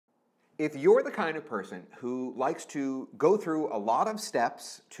If you're the kind of person who likes to go through a lot of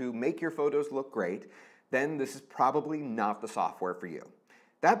steps to make your photos look great, then this is probably not the software for you.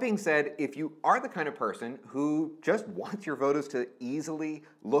 That being said, if you are the kind of person who just wants your photos to easily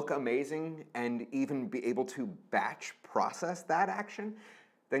look amazing and even be able to batch process that action,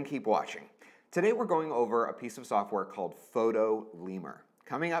 then keep watching. Today we're going over a piece of software called Photolemur.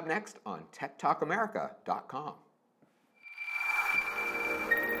 Coming up next on TechTalkAmerica.com.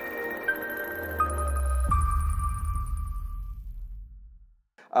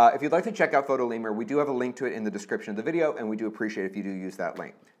 If you'd like to check out Photolemur, we do have a link to it in the description of the video, and we do appreciate if you do use that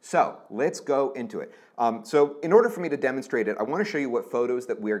link. So let's go into it. So in order for me to demonstrate it, I want to show you what photos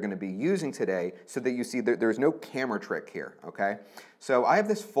that we are going to be using today so that you see that there's no camera trick here, okay? So I have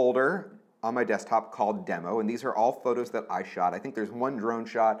this folder on my desktop called Demo, and these are all photos that I shot. I think there's one drone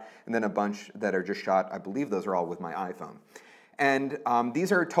shot and then a bunch that are just shot. I believe those are all with my iPhone. And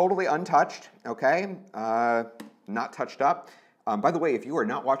these are totally untouched, okay? Not touched up. By the way, if you are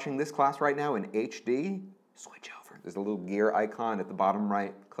not watching this class right now in HD, switch over. There's a little gear icon at the bottom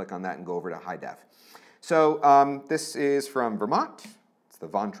right. Click on that and go over to high def. So this is from Vermont. It's the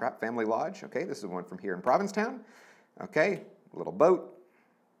Von Trapp Family Lodge. Okay, this is one from here in Provincetown. Okay, little boat.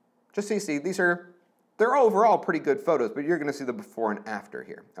 Just so you see, they're overall pretty good photos, but you're going to see the before and after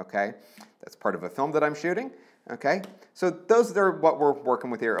here. Okay, that's part of a film that I'm shooting. Okay, so those are what we're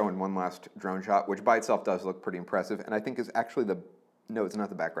working with here. Oh, and one last drone shot, which by itself does look pretty impressive, and I think is actually no, it's not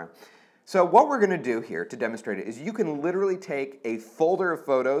the background. So what we're going to do here to demonstrate it is you can literally take a folder of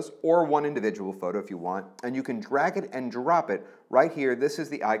photos or one individual photo if you want, and you can drag it and drop it right here. This is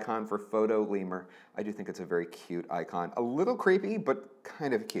the icon for Photolemur. I do think it's a very cute icon. A little creepy, but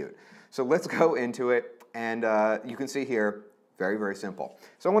kind of cute. So let's go into it, and you can see here, very, very simple.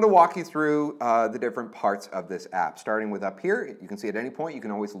 So I'm going to walk you through the different parts of this app. Starting with up here, you can see at any point you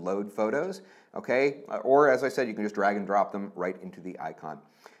can always load photos, okay? Or as I said, you can just drag and drop them right into the icon.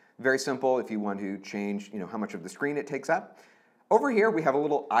 Very simple if you want to change, how much of the screen it takes up. Over here we have a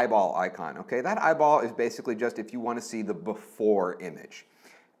little eyeball icon, okay? That eyeball is basically just if you want to see the before image.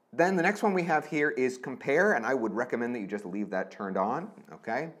 Then the next one we have here is compare, and I would recommend that you just leave that turned on,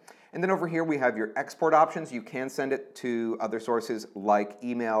 okay? And then over here we have your export options. You can send it to other sources like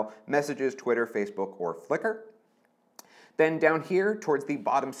email, messages, Twitter, Facebook, or Flickr. Then down here towards the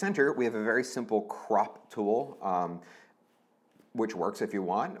bottom center, we have a very simple crop tool, which works if you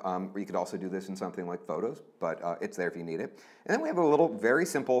want. You could also do this in something like Photos, but it's there if you need it. And then we have a little very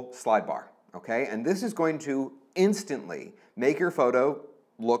simple slide bar, okay? And this is going to instantly make your photo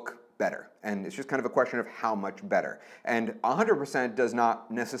look better. And it's just kind of a question of how much better. And 100% does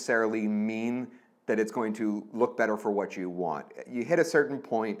not necessarily mean that it's going to look better for what you want. You hit a certain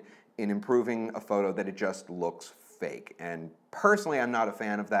point in improving a photo that it just looks fake. And personally, I'm not a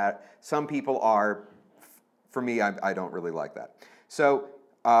fan of that. Some people are. For me, I don't really like that. So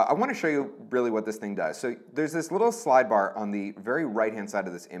I want to show you really what this thing does. So there's this little slide bar on the very right-hand side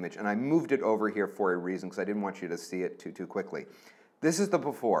of this image, and I moved it over here for a reason because I didn't want you to see it too quickly. This is the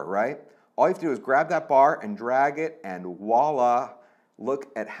before, right? All you have to do is grab that bar and drag it, and voila, look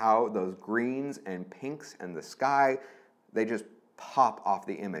at how those greens and pinks and the sky, they just pop off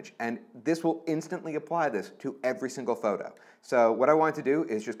the image. And this will instantly apply this to every single photo. So what I want to do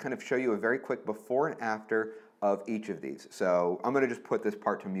is just kind of show you a very quick before and after of each of these. So I'm going to just put this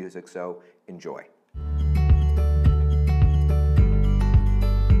part to music, so enjoy.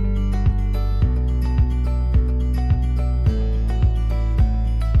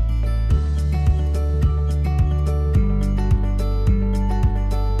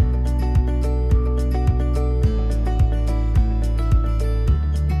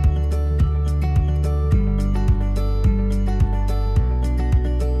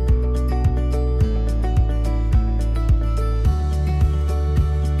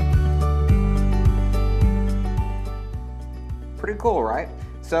 Pretty cool, right?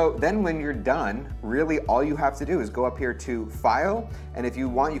 So then when you're done, really all you have to do is go up here to File, and if you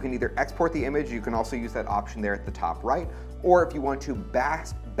want, you can either export the image, you can also use that option there at the top right, or if you want to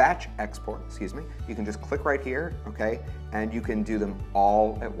batch export, you can just click right here, okay, and you can do them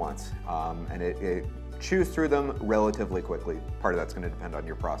all at once, and it choose through them relatively quickly. Part of that's going to depend on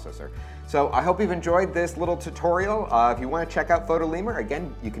your processor. So I hope you've enjoyed this little tutorial. If you want to check out Photolemur,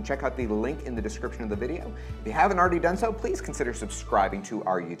 again, you can check out the link in the description of the video. If you haven't already done so, please consider subscribing to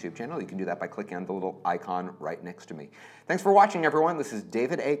our YouTube channel. You can do that by clicking on the little icon right next to me. Thanks for watching, everyone. This is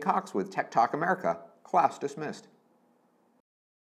David A. Cox with Tech Talk America. Class dismissed.